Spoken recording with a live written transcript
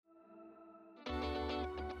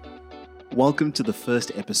Welcome to the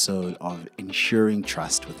first episode of Ensuring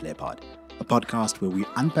Trust with Leppard, a podcast where we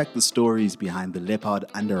unpack the stories behind the Leppard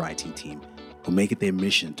underwriting team who make it their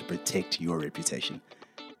mission to protect your reputation.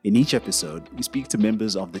 In each episode, we speak to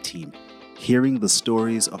members of the team, hearing the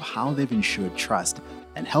stories of how they've ensured trust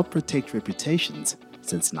and helped protect reputations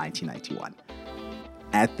since 1991.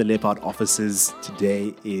 At the Leppard offices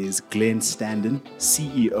today is Glenn Standen,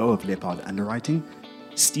 CEO of Leppard Underwriting,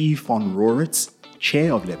 Steve von Roritz,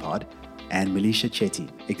 Chair of Leppard, and Melisha Chetty,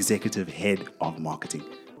 Executive Head of Marketing.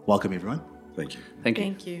 Welcome, everyone. Thank you.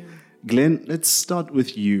 Thank you. Glenn, let's start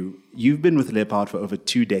with you. You've been with Leppard for over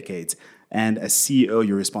 2 decades, and as CEO,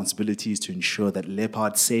 your responsibility is to ensure that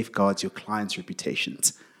Leppard safeguards your clients'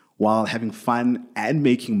 reputations while having fun and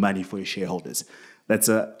making money for your shareholders. That's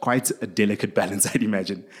quite a delicate balance, I'd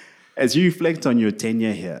imagine. As you reflect on your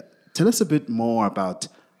tenure here, tell us a bit more about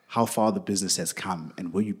how far the business has come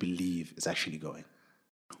and where you believe it's actually going.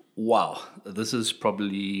 Wow, this is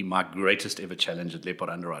probably my greatest ever challenge at Leppard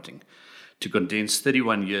Underwriting, to condense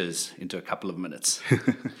 31 years into a couple of minutes.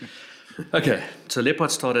 Okay, so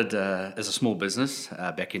Leppard started as a small business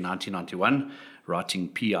back in 1991, writing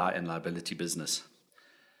PI and liability business.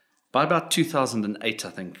 By about 2008, I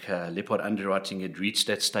think, Leppard Underwriting had reached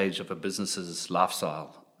that stage of a business's life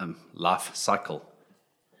cycle,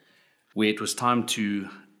 where it was time to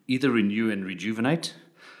either renew and rejuvenate,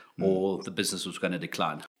 or the business was going to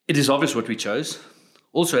decline. It is obvious what we chose.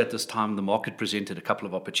 Also at this time, the market presented a couple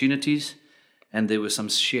of opportunities, and there were some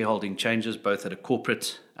shareholding changes, both at a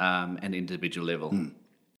corporate and individual level.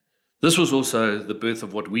 This was also the birth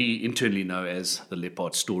of what we internally know as the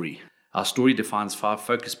Leppard story. Our story defines 5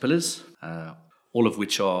 focus pillars, all of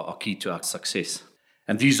which are key to our success.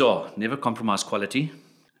 And these are: never compromise quality,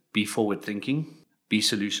 be forward-thinking, be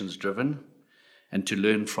solutions-driven, and to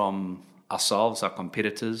learn from ourselves, our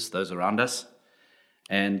competitors, those around us.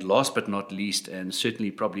 And last but not least, and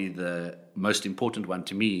certainly probably the most important one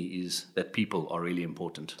to me, is that people are really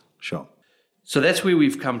important. Sure. So that's where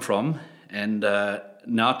we've come from, and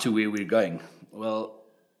now to where we're going. Well,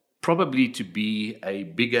 probably to be a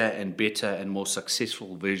bigger and better and more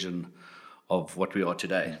successful version of what we are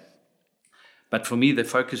today. But for me, the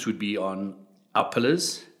focus would be on our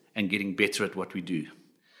pillars and getting better at what we do.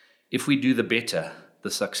 If we do the better,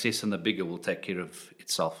 the success and the bigger will take care of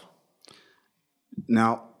itself.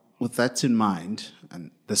 Now, with that in mind,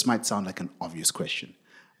 and this might sound like an obvious question,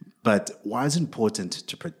 but why is it important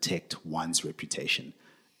to protect one's reputation?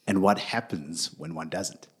 And what happens when one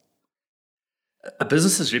doesn't? A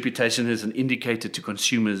business's reputation is an indicator to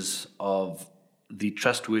consumers of the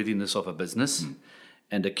trustworthiness of a business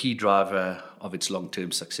and a key driver of its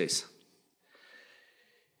long-term success.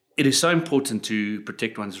 It is so important to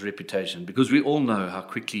protect one's reputation because we all know how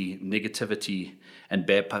quickly negativity and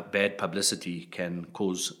bad publicity can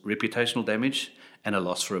cause reputational damage and a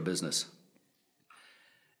loss for a business.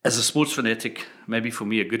 As a sports fanatic, maybe for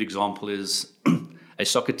me a good example is a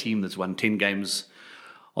soccer team that's won 10 games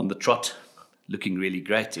on the trot, looking really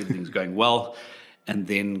great, everything's going well, and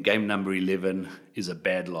then game number 11 is a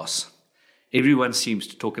bad loss. Everyone seems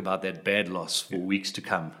to talk about that bad loss for weeks to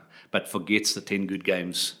come, but forgets the 10 good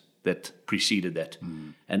games that preceded that.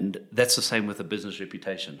 And that's the same with a business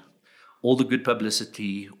reputation. All the good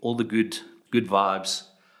publicity, all the good vibes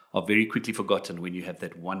are very quickly forgotten when you have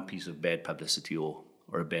that one piece of bad publicity or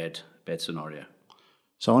a bad scenario.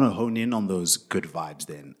 So I want to hone in on those good vibes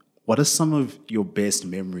then. What are some of your best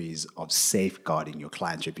memories of safeguarding your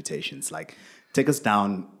clients' reputations? Like, take us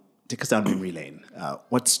down memory lane.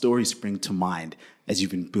 What stories spring to mind as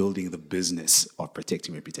you've been building the business of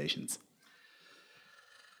protecting reputations?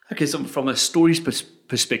 Okay, so from a stories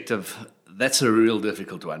perspective, that's a real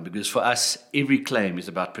difficult one because for us, every claim is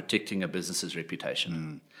about protecting a business's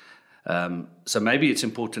reputation. So maybe it's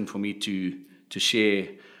important for me to share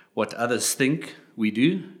what others think we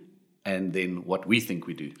do and then what we think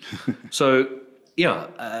we do. So,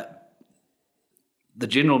 the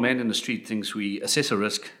general man in the street thinks we assess a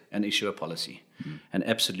risk and issue a policy. And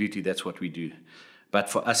absolutely, that's what we do. But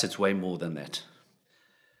for us, it's way more than that.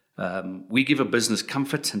 We give a business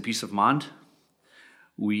comfort and peace of mind.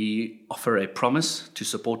 We offer a promise to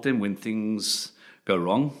support them when things go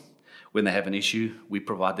wrong. When they have an issue, we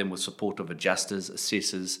provide them with support of adjusters,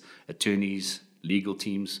 assessors, attorneys, legal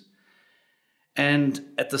teams. And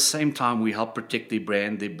at the same time, we help protect their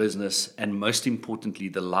brand, their business, and most importantly,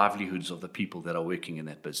 the livelihoods of the people that are working in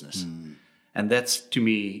that business. And that's, to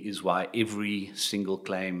me, is why every single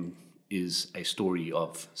claim is a story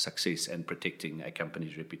of success and protecting a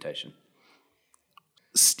company's reputation.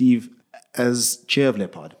 Steve, as chair of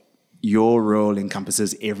Leppard, your role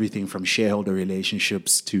encompasses everything from shareholder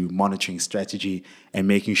relationships to monitoring strategy and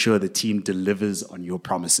making sure the team delivers on your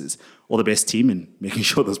promises. All the best, team, in making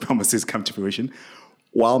sure those promises come to fruition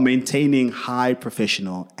while maintaining high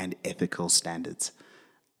professional and ethical standards.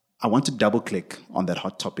 I want to double click on that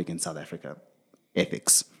hot topic in South Africa,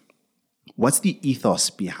 ethics. What's the ethos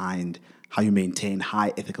behind how you maintain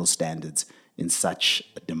high ethical standards in such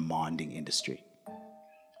a demanding industry?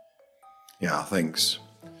 Yeah, thanks.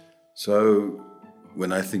 So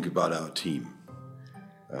when I think about our team,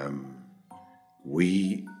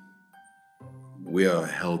 we are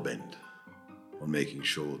hell-bent on making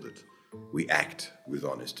sure that we act with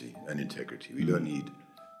honesty and integrity. We don't need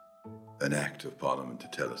an act of parliament to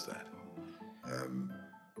tell us that.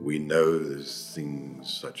 We know there's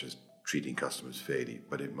things such as treating customers fairly,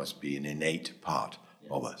 but it must be an innate part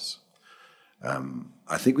of us.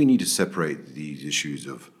 I think we need to separate these issues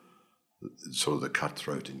of sort of the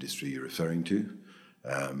cutthroat industry you're referring to,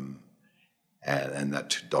 and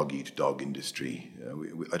that dog-eat-dog industry.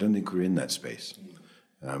 I don't think we're in that space.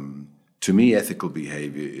 To me, ethical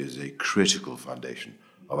behavior is a critical foundation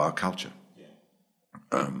of our culture.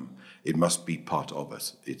 It must be part of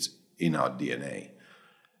us. It's in our DNA.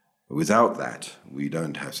 Without that, we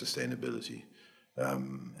don't have sustainability,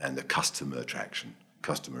 and the customer attraction,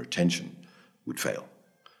 customer retention would fail,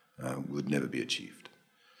 would never be achieved.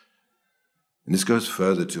 And this goes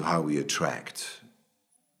further to how we attract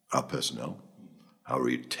our personnel, how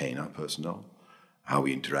we retain our personnel, how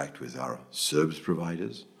we interact with our service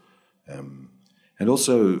providers, and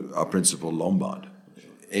also our principal Lombard.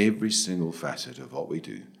 Every single facet of what we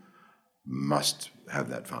do must have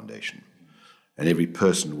that foundation. And every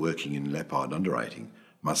person working in Leppard underwriting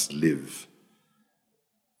must live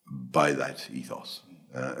by that ethos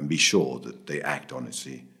and be sure that they act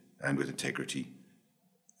honestly and with integrity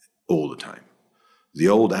all the time. The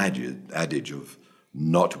old adage of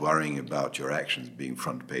not worrying about your actions being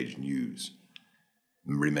front page news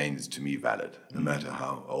remains to me valid, no matter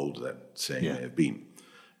how old that saying may have been.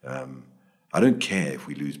 I don't care if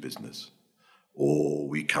we lose business or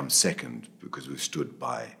we come second because we've stood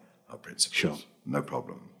by our principles. Sure. No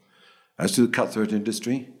problem. As to the cutthroat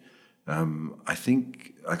industry, I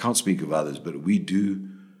think, I can't speak of others, but we do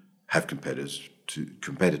have competitors who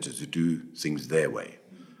do things their way.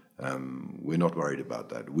 We're not worried about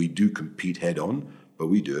that. We do compete head on, but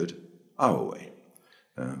we do it our way.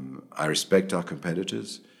 I respect our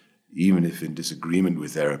competitors, even if in disagreement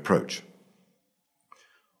with their approach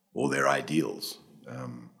or their ideals.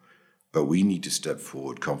 But we need to step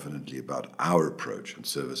forward confidently about our approach and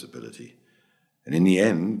serviceability. And in the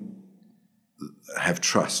end, have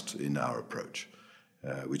trust in our approach,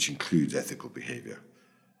 which includes ethical behavior.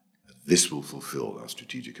 This will fulfill our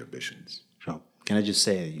strategic ambitions. Sure. Can I just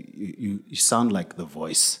say, you sound like the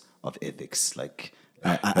voice of ethics. Like,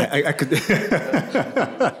 I could...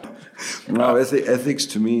 No, ethics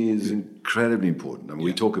to me is incredibly important. I mean,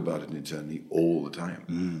 we talk about it internally all the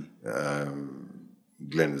time.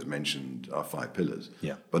 Glenn has mentioned our 5 pillars.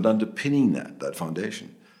 Yeah. But underpinning that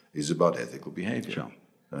foundation is about ethical behavior. Sure.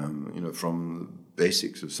 From the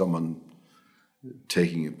basics of someone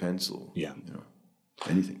taking a pencil. Yeah.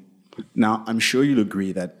 Anything. Now, I'm sure you'll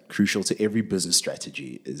agree that crucial to every business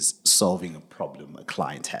strategy is solving a problem a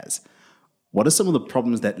client has. What are some of the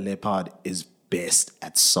problems that Leppard is best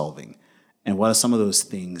at solving? And what are some of those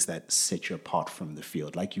things that set you apart from the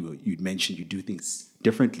field? Like you'd mentioned, you do things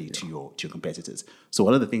differently to your competitors. So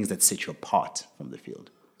what are the things that set you apart from the field?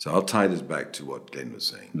 So I'll tie this back to what Glenn was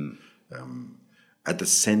saying. At the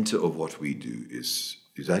center of what we do is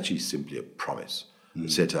actually simply a promise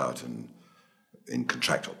set out in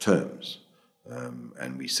contractual terms.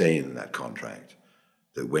 And we say in that contract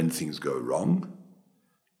that when things go wrong,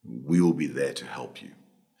 we will be there to help you.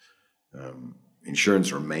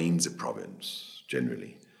 Insurance remains a province,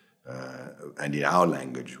 generally. And in our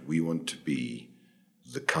language, we want to be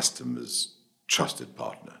the customer's trusted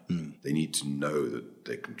partner. They need to know that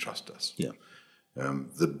they can trust us. Yeah.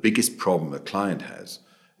 The biggest problem a client has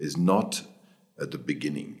is not at the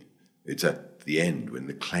beginning. It's at the end when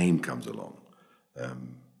the claim comes along.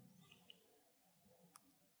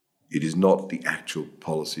 It is not the actual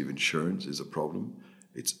policy of insurance is a problem.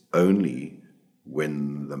 It's only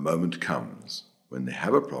when the moment comes, when they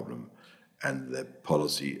have a problem and the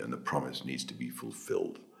policy and the promise needs to be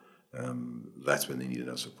fulfilled. That's when they need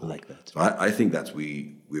our support. I like that. So I think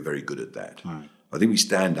we're very good at that. All right. I think we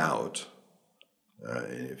stand out,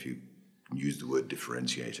 if you use the word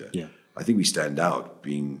differentiator. Yeah. I think we stand out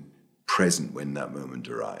being present when that moment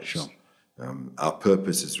arrives. Sure. Our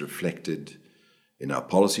purpose is reflected in our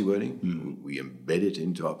policy wording. We embed it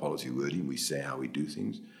into our policy wording. We say how we do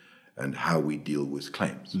things. and how we deal with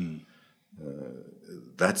claims.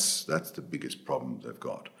 That's the biggest problem they've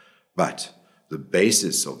got. But the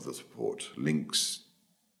basis of the support links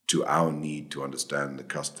to our need to understand the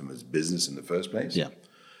customer's business in the first place,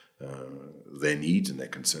 their needs and their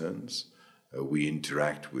concerns. We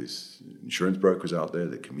interact with insurance brokers out there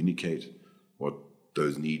that communicate what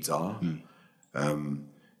those needs are.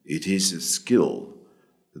 It is a skill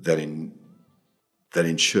that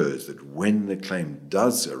ensures that when the claim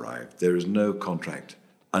does arrive, there is no contract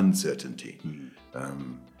uncertainty,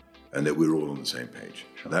 and that we're all on the same page.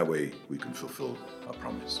 Sure. That way we can fulfill our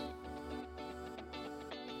promise.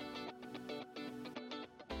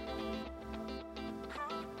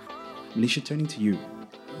 Alicia, turning to you.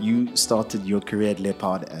 You started your career at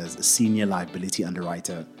Leppard as a senior liability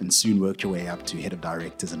underwriter and soon worked your way up to head of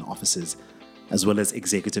directors and officers, as well as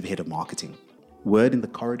executive head of marketing. Word in the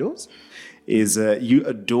corridors is you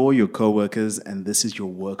adore your co-workers, and this is your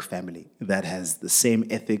work family that has the same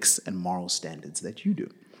ethics and moral standards that you do.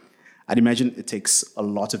 I'd imagine it takes a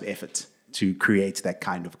lot of effort to create that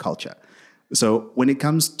kind of culture. So when it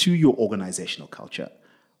comes to your organizational culture,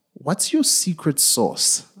 what's your secret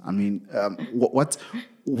sauce? I mean, what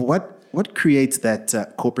creates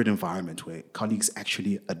that corporate environment where colleagues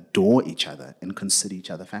actually adore each other and consider each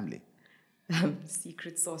other family?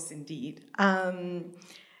 Secret sauce indeed.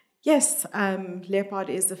 Yes, Leppard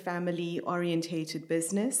is a family-orientated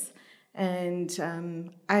business,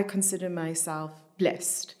 and I consider myself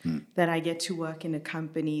blessed that I get to work in a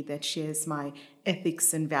company that shares my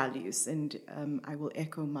ethics and values, and I will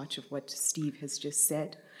echo much of what Steve has just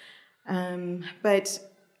said. But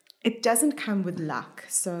it doesn't come with luck.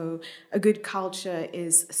 So a good culture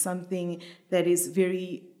is something that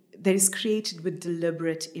is created with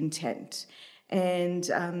deliberate intent. And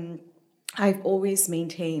I've always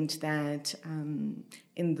maintained that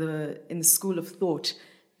in the school of thought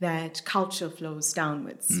that culture flows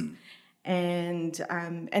downwards. And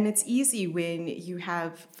it's easy when you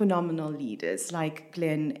have phenomenal leaders like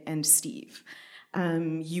Glenn and Steve.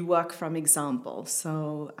 You work from example,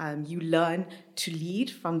 so you learn to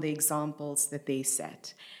lead from the examples that they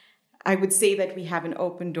set. I would say that we have an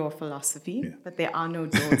open door philosophy, but there are no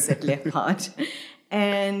doors at Leppard.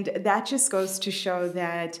 And that just goes to show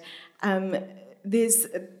that there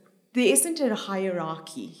isn't a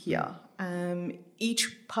hierarchy here.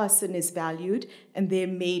 Each person is valued and they're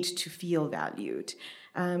made to feel valued.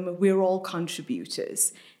 We're all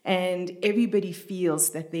contributors and everybody feels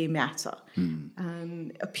that they matter.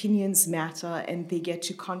 Opinions matter and they get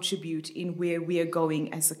to contribute in where we are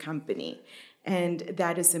going as a company. And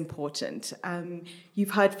that is important.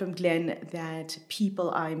 You've heard from Glenn that people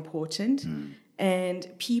are important. And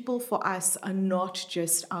people for us are not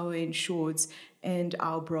just our insureds and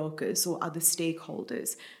our brokers or other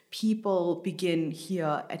stakeholders. People begin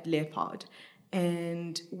here at Leppard.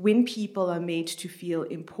 And when people are made to feel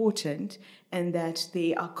important and that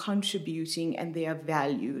they are contributing and they are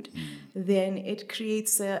valued, then it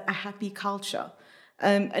creates a happy culture.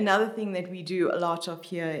 Another thing that we do a lot of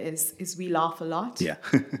here is we laugh a lot. Yeah.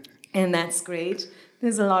 And that's great.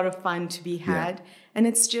 There's a lot of fun to be had. Yeah. And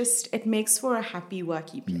it makes for a happy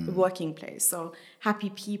working place. So happy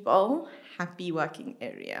people, happy working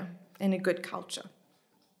area, and a good culture.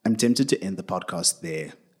 I'm tempted to end the podcast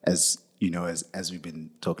there, as you know, as we've been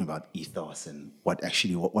talking about ethos and what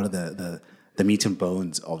are the meat and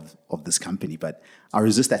bones of this company. But I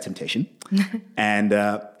resist that temptation. And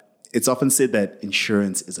it's often said that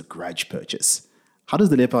insurance is a grudge purchase. How does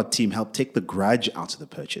the Leppard team help take the grudge out of the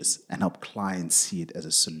purchase and help clients see it as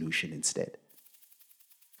a solution instead?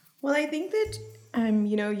 Well, I think that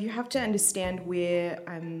you have to understand where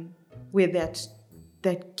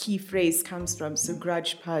that key phrase comes from. So,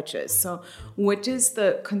 grudge purchase. So, what does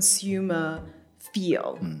the consumer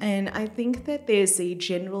feel? And I think that there's a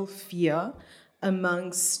general fear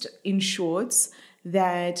amongst insureds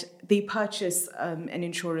that they purchase an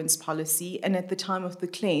insurance policy, and at the time of the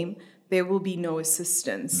claim, there will be no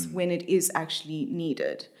assistance when it is actually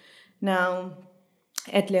needed. Now,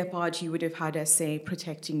 at Leppard, you would have heard us say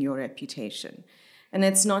protecting your reputation. And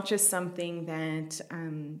it's not just something that,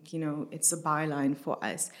 it's a byline for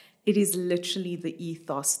us. It is literally the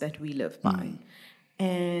ethos that we live by.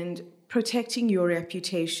 And protecting your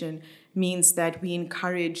reputation means that we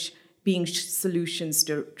encourage being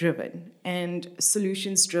solutions-driven. And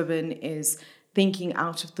solutions-driven is thinking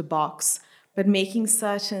out of the box, but making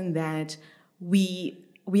certain that we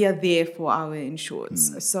are there for our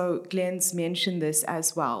insureds. So Glenn's mentioned this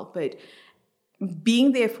as well, but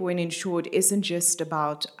being there for an insured isn't just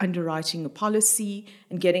about underwriting a policy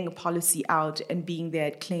and getting a policy out and being there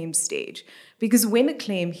at claim stage. Because when a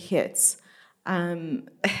claim hits,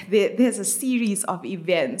 there's a series of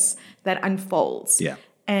events that unfolds. Yeah.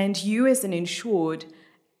 And you as an insured,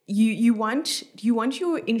 you want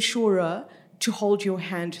your insurer to hold your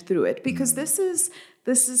hand through it, because this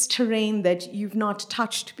is terrain that you've not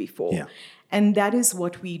touched before. Yeah. And that is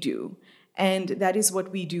what we do. And that is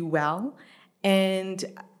what we do well. And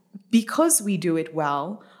because we do it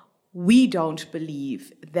well, we don't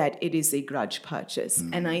believe that it is a grudge purchase.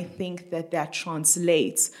 And I think that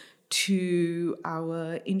translates to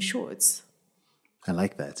our insureds. I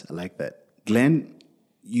like that. Glenn,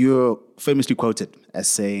 you're famously quoted as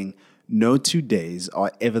saying, "No 2 days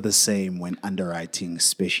are ever the same when underwriting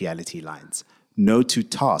specialty lines. No 2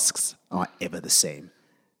 tasks are ever the same."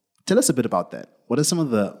 Tell us a bit about that. What are some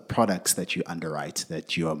of the products that you underwrite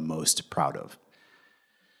that you are most proud of?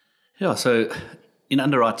 Yeah, so in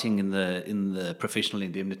underwriting in the professional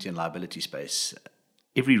indemnity and liability space,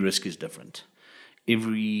 every risk is different.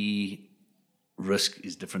 Every risk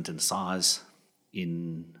is different in size,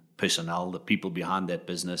 in personnel, the people behind that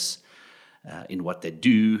business, in what they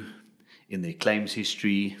do, in their claims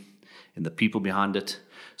history, in the people behind it.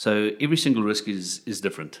 So every single risk is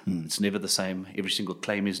different. It's never the same. Every single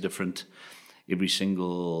claim is different.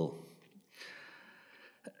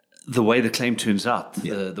 The way the claim turns out,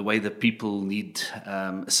 the way that people need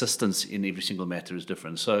assistance in every single matter is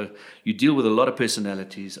different. So you deal with a lot of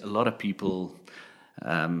personalities, a lot of people,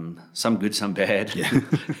 some good, some bad. Yeah.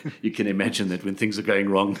 You can imagine that when things are going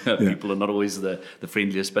wrong, people are not always the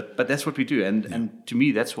friendliest, but that's what we do. And to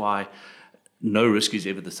me, that's why no risk is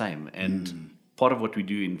ever the same. And part of what we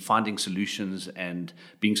do in finding solutions and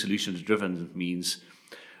being solutions driven means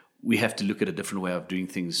we have to look at a different way of doing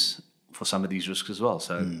things for some of these risks as well.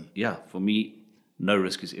 So for me, no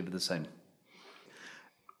risk is ever the same.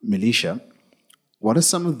 Melisha, what are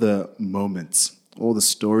some of the moments or the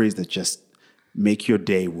stories that just make your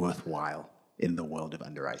day worthwhile in the world of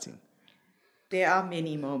underwriting? There are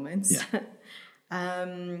many moments. Yeah.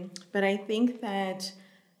 But I think that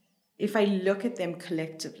if I look at them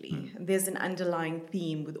collectively, there's an underlying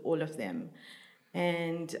theme with all of them.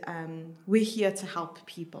 And we're here to help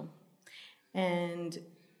people. And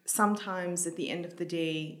sometimes at the end of the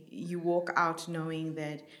day, you walk out knowing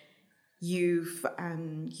that you've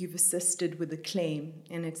assisted with a claim,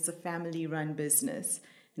 and it's a family-run business.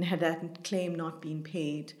 And had that claim not been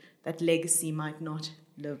paid, that legacy might not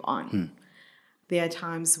live on. There are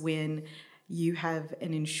times when you have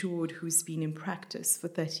an insured who's been in practice for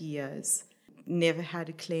 30 years, never had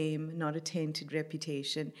a claim, not a tainted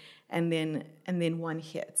reputation, and then one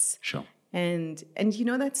hits. Sure. And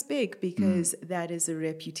that's big, because that is a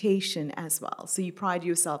reputation as well. So you pride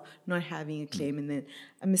yourself not having a claim, and then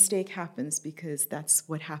a mistake happens because that's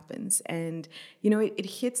what happens. And it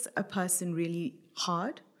hits a person really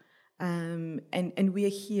hard. And we are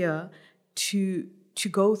here to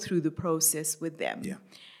go through the process with them. Yeah.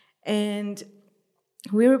 And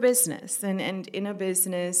we're a business, and in a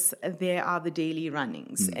business, there are the daily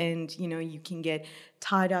runnings. And, you can get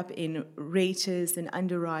tied up in raters and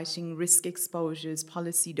underwriting, risk exposures,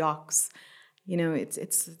 policy docs.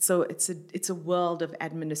 It's a world of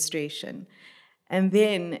administration. And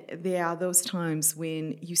then there are those times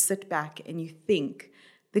when you sit back and you think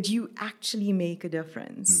that you actually make a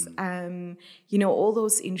difference. All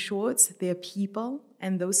those insureds, they're people,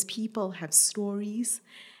 and those people have stories.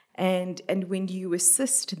 And when you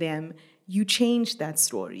assist them, you change that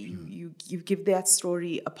story. You give that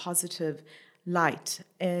story a positive light,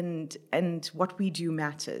 and what we do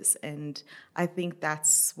matters. And I think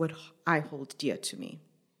that's what I hold dear to me.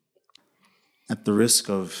 At the risk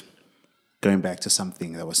of going back to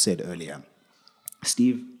something that was said earlier,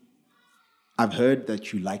 Steve, I've heard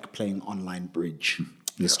that you like playing online bridge.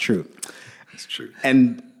 It's true. It's true.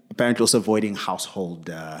 And apparently also avoiding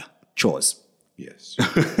household chores. Yes,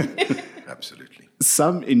 absolutely.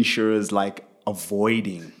 Some insurers like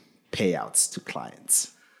avoiding payouts to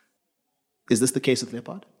clients. Is this the case with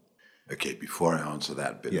Leppard? Okay, before I answer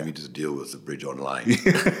that bit, let me just deal with the bridge online.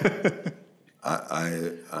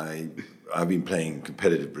 I've been playing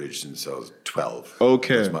competitive bridge since I was 12.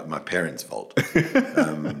 Okay. It's my parents' fault.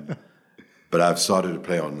 But I've started to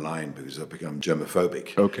play online because I've become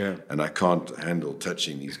germophobic. Okay. And I can't handle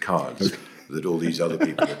touching these cards that all these other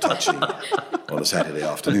people are touching on a Saturday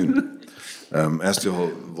afternoon. As to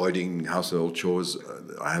avoiding household chores,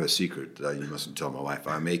 I have a secret that you mustn't tell my wife.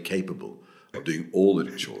 I'm capable of doing all the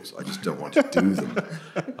chores. I just don't want to do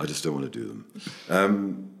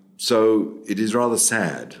them. So it is rather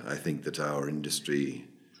sad, I think, that our industry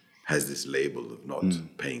has this label of not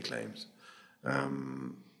paying claims.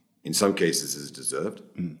 In some cases, it's deserved.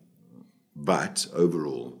 But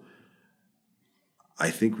overall, I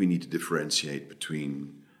think we need to differentiate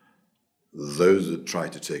between those that try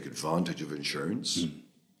to take advantage of insurance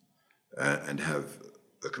and have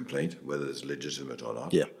a complaint, whether it's legitimate or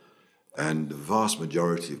not. Yeah. And the vast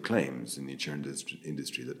majority of claims in the insurance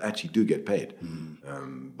industry that actually do get paid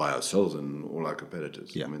by ourselves and all our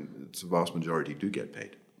competitors. Yeah. I mean, it's a vast majority do get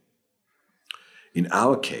paid. In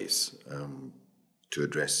our case, to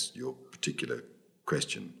address your particular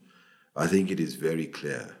question, I think it is very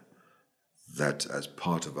clear that as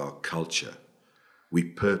part of our culture, we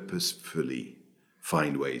purposefully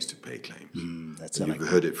find ways to pay claims. And you've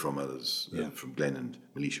heard it from others, from Glenn and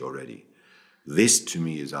Melisha already. This, to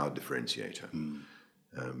me, is our differentiator.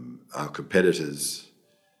 Our competitors,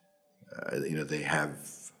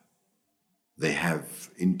 they have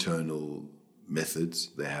internal methods,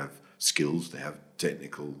 they have skills, they have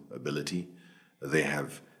technical ability, they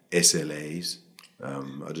have SLAs. I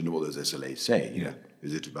don't know what those SLAs say. You know,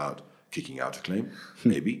 is it about kicking out a claim?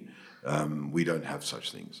 Maybe. We don't have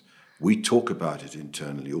such things. We talk about it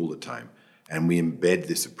internally all the time, and we embed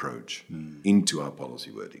this approach into our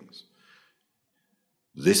policy wordings.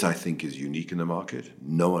 This, I think, is unique in the market.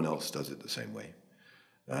 No one else does it the same way.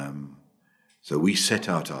 So we set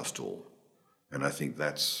out our stall, and I think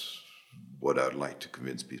that's what I'd like to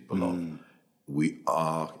convince people of. We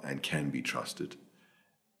are and can be trusted.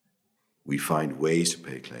 We find ways to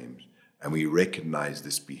pay claims, and we recognize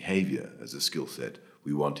this behavior as a skill set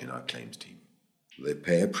we want in our claims team. They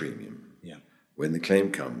pay a premium. Yeah. When the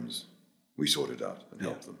claim comes, we sort it out and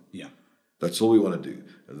help them. Yeah. That's all we want to do.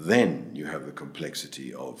 Then you have the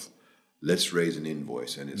complexity of, let's raise an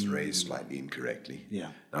invoice and it's raised slightly incorrectly.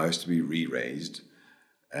 Yeah. Now it has to be re-raised,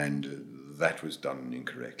 and that was done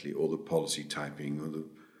incorrectly, or the policy typing, or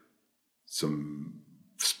some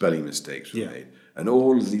spelling mistakes were made. And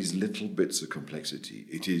all of these little bits of complexity,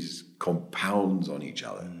 it is compounds on each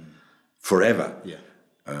other forever. Yeah.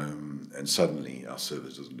 And suddenly our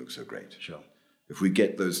service doesn't look so great. Sure. If we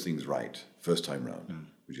get those things right, first time round,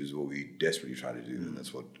 which is what we desperately try to do, and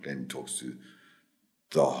that's what Glenn talks to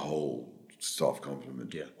the whole staff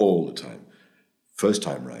complement all the time. First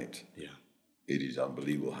time right, it is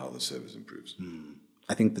unbelievable how the service improves.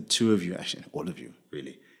 I think the two of you, actually all of you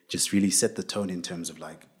really, just really set the tone in terms of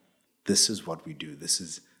like, this is what we do. This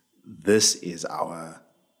is our,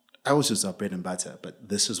 I always use our bread and butter, but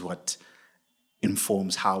this is what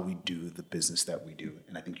informs how we do the business that we do.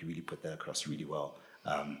 And I think you really put that across really well,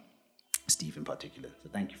 Steve in particular. So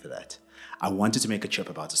thank you for that. I wanted to make a chip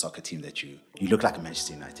about a soccer team that you look like a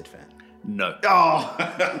Manchester United fan. No. Oh!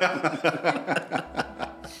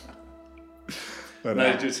 No,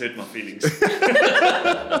 it just hurt my feelings.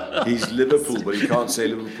 He's Liverpool, but he can't say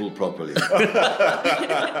Liverpool properly.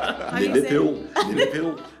 Liverpool.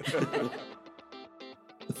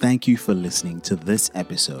 Thank you for listening to this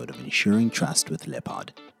episode of Ensuring Trust with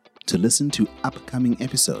Leppard. To listen to upcoming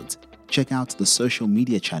episodes, check out the social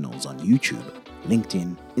media channels on YouTube,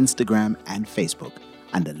 LinkedIn, Instagram, and Facebook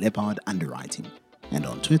under Leppard Underwriting, and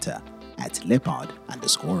on Twitter at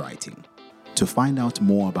Leppard_writing. To find out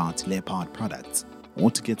more about Leppard products or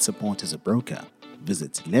to get support as a broker,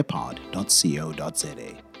 visit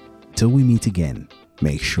leppard.co.za. Till we meet again,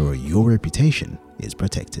 make sure your reputation is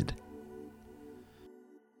protected.